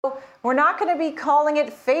We're not going to be calling it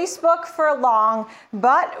Facebook for long,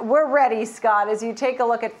 but we're ready, Scott, as you take a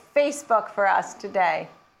look at Facebook for us today.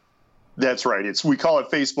 That's right. We call it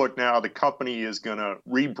Facebook now. The company is going to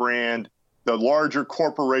rebrand. The larger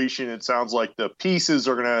corporation, it sounds like the pieces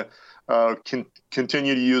are going to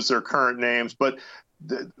continue to use their current names. But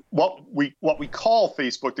what we call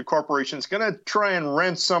Facebook, the corporation, is going to try and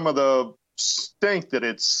rinse some of the stink that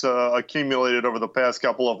it's accumulated over the past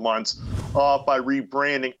couple of months off by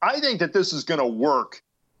rebranding. I think that this is going to work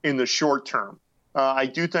in the short term. I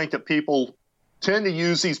do think that people tend to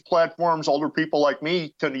use these platforms. Older people like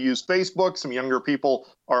me tend to use Facebook. Some younger people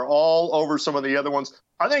are all over some of the other ones.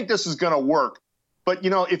 I think this is going to work. But,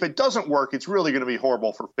 if it doesn't work, it's really going to be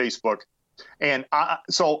horrible for Facebook. And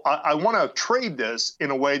so I want to trade this in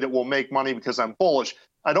a way that will make money because I'm bullish.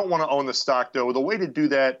 I don't want to own the stock, though. The way to do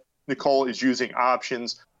that, Nicole, is using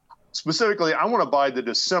options. Specifically, I want to buy the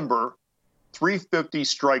December 350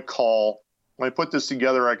 strike call. When I put this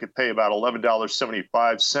together, I could pay about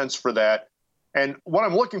 $11.75 for that. And what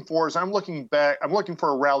I'm looking for is I'm looking for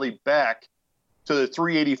a rally back to the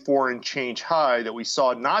 384 and change high that we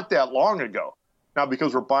saw not that long ago. Now,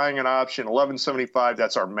 because we're buying an option, $11.75,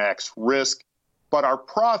 that's our max risk. But our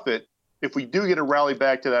profit, if we do get a rally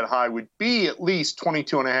back to that high, would be at least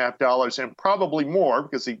 $22.50 and probably more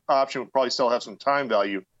because the option would probably still have some time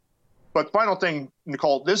value. But final thing,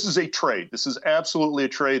 Nicole, this is a trade. This is absolutely a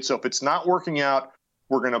trade. So if it's not working out,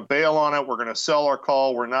 we're going to bail on it. We're going to sell our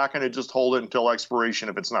call. We're not going to just hold it until expiration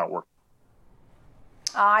if it's not working.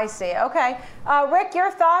 I see. Okay. Rick,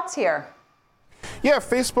 your thoughts here? Yeah,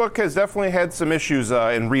 Facebook has definitely had some issues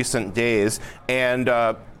in recent days. And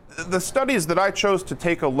the studies that I chose to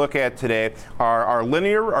take a look at today are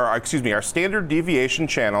our standard deviation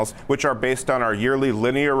channels, which are based on our yearly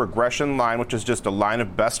linear regression line, which is just a line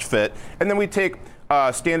of best fit. And then we take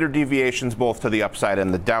standard deviations both to the upside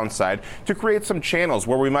and the downside to create some channels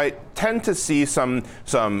where we might tend to see some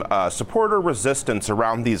support or resistance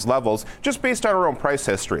around these levels just based on our own price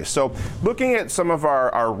history. So looking at some of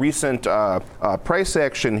our recent price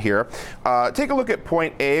action here, take a look at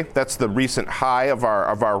point A. That's the recent high of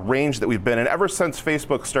our range that we've been in ever since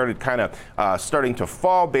Facebook started starting to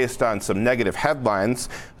fall based on some negative headlines.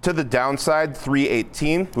 To the downside,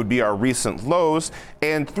 318 would be our recent lows,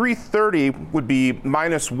 and 330 would be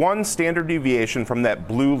 -1 standard deviation from that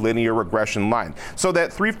blue linear regression line. So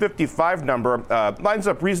that 355 number lines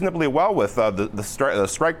up reasonably well with the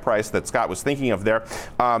strike price that Scott was thinking of there.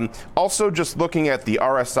 Also, just looking at the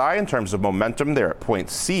RSI in terms of momentum there at point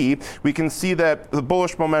C, we can see that the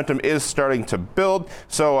bullish momentum is starting to build.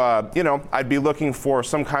 So, I'd be looking for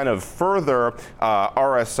some kind of further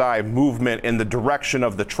RSI movement in the direction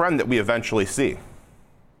of the trend that we eventually see.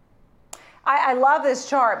 I love this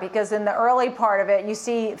chart because in the early part of it, you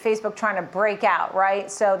see Facebook trying to break out, right?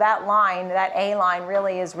 So that line, that A line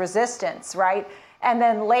really is resistance, right? And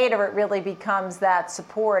then later it really becomes that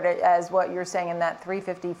support as what you're saying in that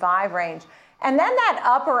 355 range. And then that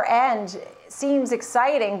upper end seems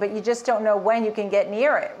exciting, but you just don't know when you can get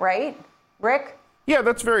near it, right? Rick? Yeah,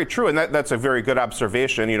 that's very true, and that's a very good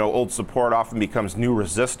observation. Old support often becomes new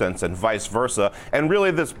resistance and vice versa. And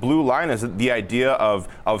really this blue line is the idea of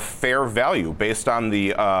fair value based on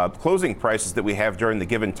the closing prices that we have during the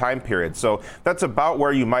given time period. So that's about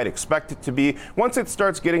where you might expect it to be. Once it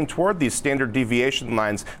starts getting toward these standard deviation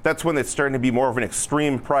lines, that's when it's starting to be more of an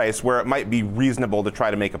extreme price where it might be reasonable to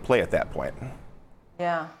try to make a play at that point.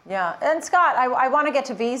 Yeah. And Scott, I want to get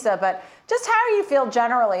to Visa, but just how do you feel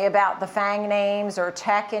generally about the FANG names or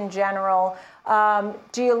tech in general?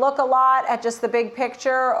 Do you look a lot at just the big picture,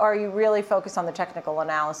 or are you really focused on the technical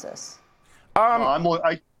analysis?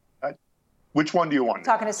 Which one do you want?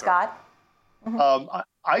 Talking to Scott. Mm-hmm.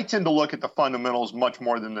 I tend to look at the fundamentals much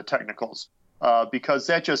more than the technicals because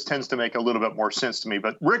that just tends to make a little bit more sense to me.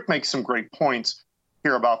 But Rick makes some great points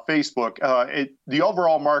here about Facebook. The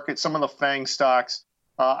overall market, some of the FANG stocks,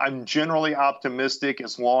 I'm generally optimistic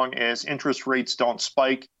as long as interest rates don't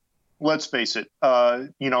spike. Let's face it,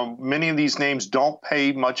 many of these names don't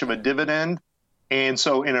pay much of a dividend. And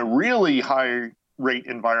so in a really high rate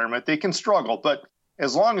environment, they can struggle. But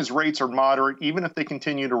as long as rates are moderate, even if they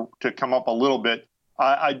continue to come up a little bit,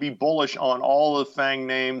 I'd be bullish on all the FANG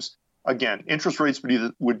names. Again, interest rates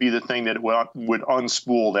would be the thing that would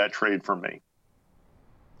unspool that trade for me.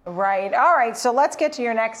 Right. All right. So let's get to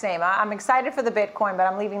your next name. I'm excited for the Bitcoin, but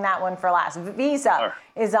I'm leaving that one for last. Visa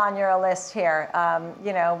is on your list here.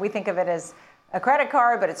 We think of it as a credit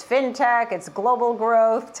card, but it's fintech, it's global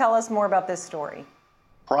growth. Tell us more about this story.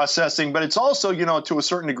 Processing, but it's also, to a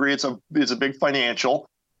certain degree, it's a big financial.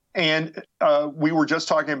 And we were just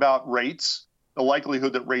talking about rates. the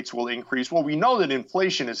likelihood that rates will increase? Well, we know that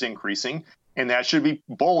inflation is increasing, and that should be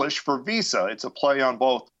bullish for Visa. It's a play on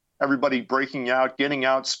both everybody breaking out, getting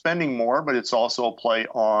out, spending more, but it's also a play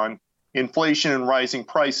on inflation and rising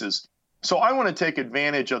prices. So I want to take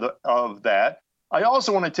advantage of that. I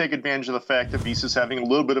also want to take advantage of the fact that Visa's having a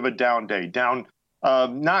little bit of a down day, down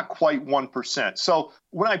not quite 1%. So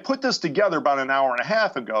when I put this together about an hour and a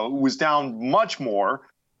half ago, it was down much more.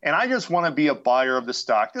 And I just want to be a buyer of the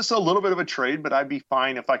stock. This is a little bit of a trade, but I'd be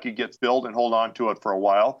fine if I could get filled and hold on to it for a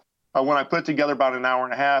while. When I put it together about an hour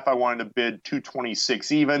and a half, I wanted to bid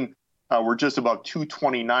 226 even. We're just about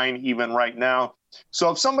 229 even right now. So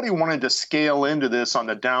if somebody wanted to scale into this on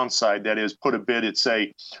the downside, that is, put a bid at,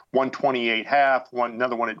 say, 128 half,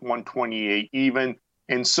 another one at 128 even,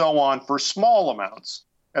 and so on for small amounts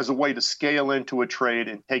as a way to scale into a trade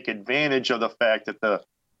and take advantage of the fact that the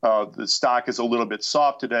stock is a little bit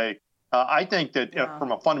soft today. I think that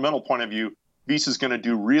from a fundamental point of view, Visa is going to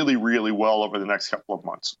do really, really well over the next couple of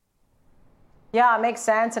months. Yeah, it makes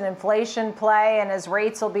sense. An inflation play, and as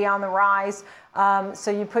rates will be on the rise. So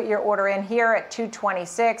you put your order in here at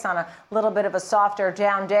 226 on a little bit of a softer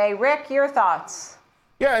down day. Rick, your thoughts?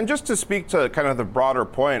 Yeah, and just to speak to kind of the broader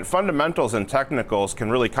point, fundamentals and technicals can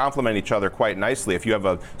really complement each other quite nicely. If you have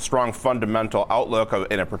a strong fundamental outlook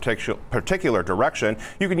in a particular direction,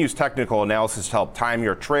 you can use technical analysis to help time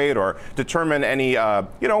your trade or determine any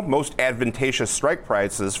most advantageous strike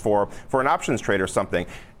prices for an options trade or something.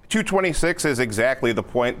 226 is exactly the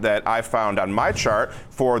point that I found on my chart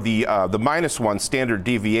for the -1 standard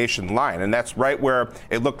deviation line, and that's right where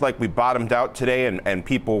it looked like we bottomed out today, and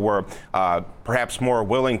people were perhaps more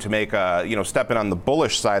willing to make step in on the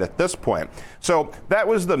bullish side at this point. So that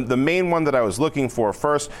was the main one that I was looking for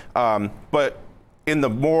first, but in the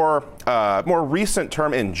more recent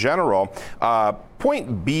term in general,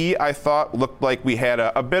 point B, I thought, looked like we had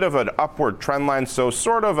a bit of an upward trend line, so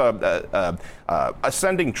sort of a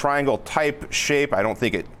ascending triangle type shape. I don't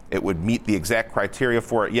think it would meet the exact criteria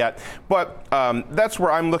for it yet, but that's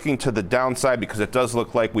where I'm looking to the downside, because it does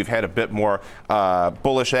look like we've had a bit more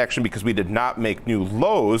bullish action because we did not make new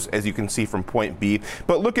lows, as you can see from point B.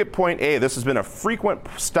 But look at point A. This has been a frequent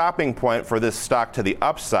stopping point for this stock to the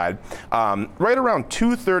upside. Right around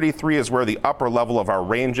 233 is where the upper level of our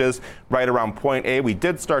range is. Right around point A, we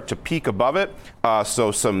did start to peak above it,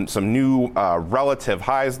 so some new relative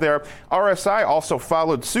highs there. RSI also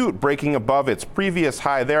followed suit, breaking above its previous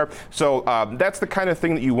high there. So that's the kind of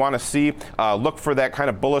thing that you want to see. Look for that kind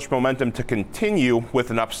of bullish momentum to continue with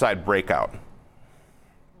an upside breakout.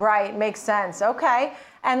 Right, makes sense. Okay.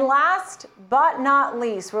 And last but not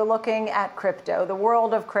least, we're looking at crypto, the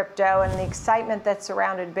world of crypto, and the excitement that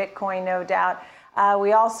surrounded Bitcoin, no doubt.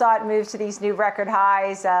 We all saw it move to these new record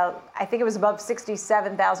highs. I think it was above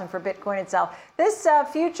 67,000 for Bitcoin itself. This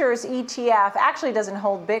futures ETF actually doesn't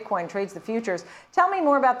hold Bitcoin, trades the futures. Tell me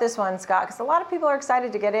more about this one, Scott, because a lot of people are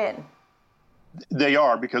excited to get in. They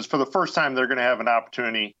are, because for the first time, they're going to have an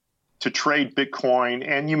opportunity to trade Bitcoin.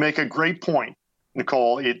 And you make a great point,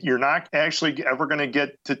 Nicole. You're not actually ever going to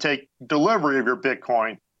get to take delivery of your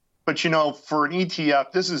Bitcoin. But, for an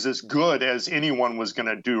ETF, this is as good as anyone was going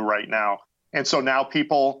to do right now. And so now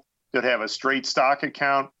people that have a straight stock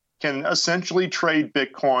account can essentially trade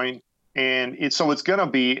Bitcoin. And it's going to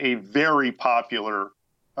be a very popular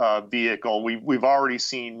vehicle. We've already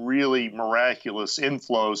seen really miraculous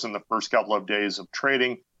inflows in the first couple of days of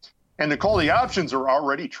trading. And Nicole, the options are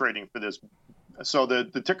already trading for this. So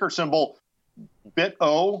the ticker symbol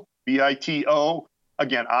BITO, BITO,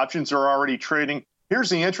 again, options are already trading. Here's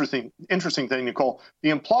the interesting thing, Nicole. The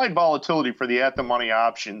implied volatility for the at-the-money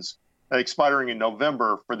options expiring in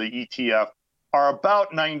November for the ETF are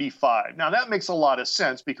about 95. Now, that makes a lot of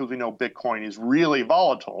sense because we know Bitcoin is really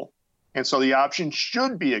volatile, and so the options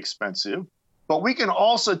should be expensive. But we can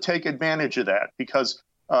also take advantage of that because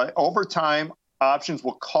over time, options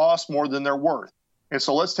will cost more than they're worth. And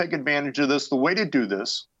so let's take advantage of this. The way to do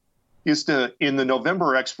this is in the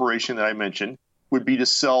November expiration that I mentioned, would be to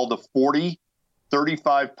sell the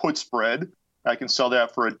 40-35 put spread. I can sell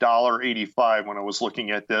that for $1.85 when I was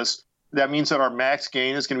looking at this. That means that our max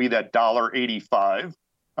gain is going to be that $1.85.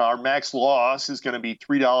 Our max loss is going to be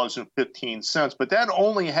 $3.15, but that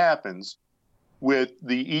only happens with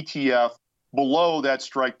the ETF below that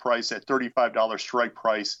strike price, that $35 strike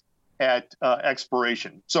price at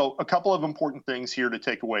expiration. So a couple of important things here to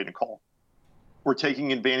take away, Nicole. We're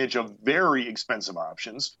taking advantage of very expensive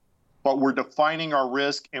options, but we're defining our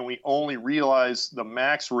risk, and we only realize the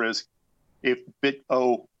max risk if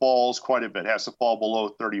BITO falls quite a bit, has to fall below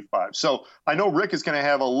 35. So I know Rick is going to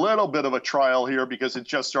have a little bit of a trial here because it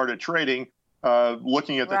just started trading,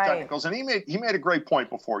 looking at the technicals. And he made a great point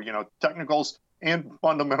before. Technicals and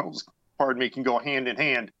fundamentals, pardon me, can go hand in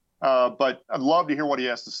hand. But I'd love to hear what he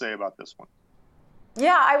has to say about this one.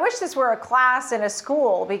 Yeah, I wish this were a class in a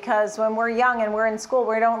school, because when we're young and we're in school,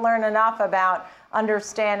 we don't learn enough about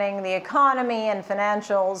understanding the economy and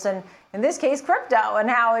financials, and in this case, crypto and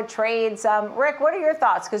how it trades. Rick, what are your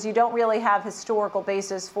thoughts? Because you don't really have historical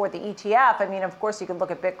basis for the ETF. I mean, of course, you could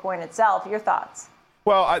look at Bitcoin itself. Your thoughts?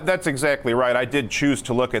 Well, that's exactly right. I did choose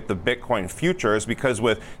to look at the Bitcoin futures because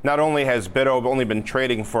with not only has BITO only been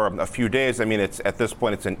trading for a few days, I mean, it's at this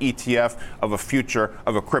point, it's an ETF of a future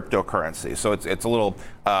of a cryptocurrency. So it's a little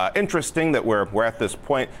interesting that we're at this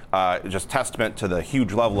point, just testament to the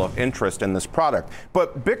huge level of interest in this product.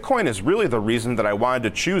 But Bitcoin is really the reason that I wanted to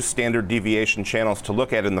choose standard deviation channels to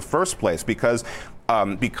look at in the first place, because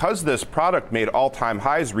this product made all-time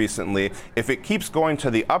highs recently, if it keeps going to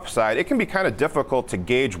the upside, it can be kind of difficult to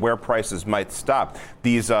gauge where prices might stop.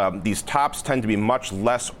 These tops tend to be much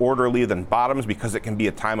less orderly than bottoms because it can be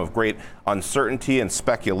a time of great uncertainty and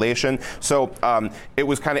speculation. So it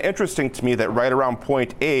was kind of interesting to me that right around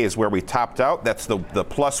point A is where we topped out. That's the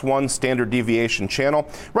 +1 standard deviation channel,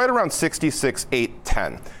 right around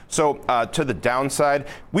 66,810. So to the downside,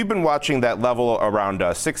 we've been watching that level around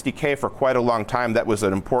 60K for quite a long time. That was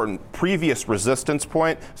an important previous resistance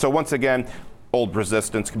point. So once again, old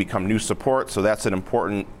resistance can become new support, so that's an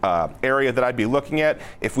important area that I'd be looking at.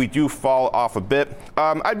 If we do fall off a bit,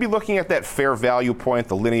 I'd be looking at that fair value point,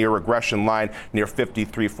 the linear regression line near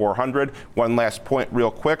 53,400. One last point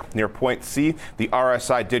real quick, near point C, the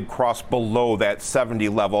RSI did cross below that 70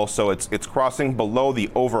 level, so it's crossing below the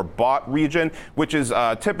overbought region, which is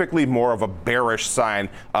typically more of a bearish sign,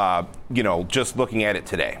 just looking at it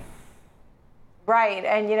today. Right,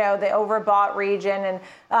 and the overbought region.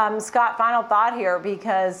 And Scott, final thought here,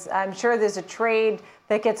 because I'm sure there's a trade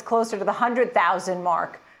that gets closer to the 100,000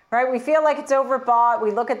 mark, right? We feel like it's overbought.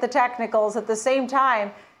 We look at the technicals. At the same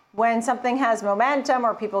time, when something has momentum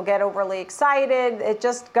or people get overly excited, it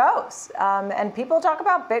just goes. And people talk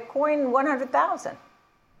about Bitcoin 100,000.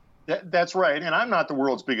 That's right, and I'm not the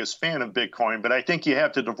world's biggest fan of Bitcoin, but I think you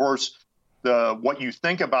have to divorce what you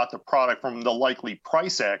think about the product from the likely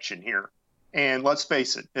price action here. And let's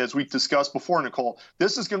face it, as we discussed before, Nicole,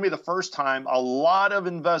 this is going to be the first time a lot of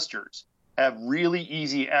investors have really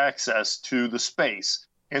easy access to the space.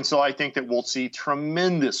 And so I think that we'll see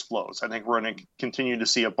tremendous flows. I think we're going to continue to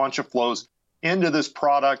see a bunch of flows into this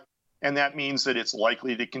product. And that means that it's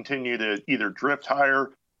likely to continue to either drift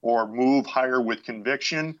higher or move higher with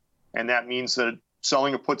conviction. And that means that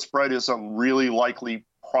selling a put spread is a really likely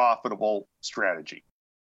profitable strategy.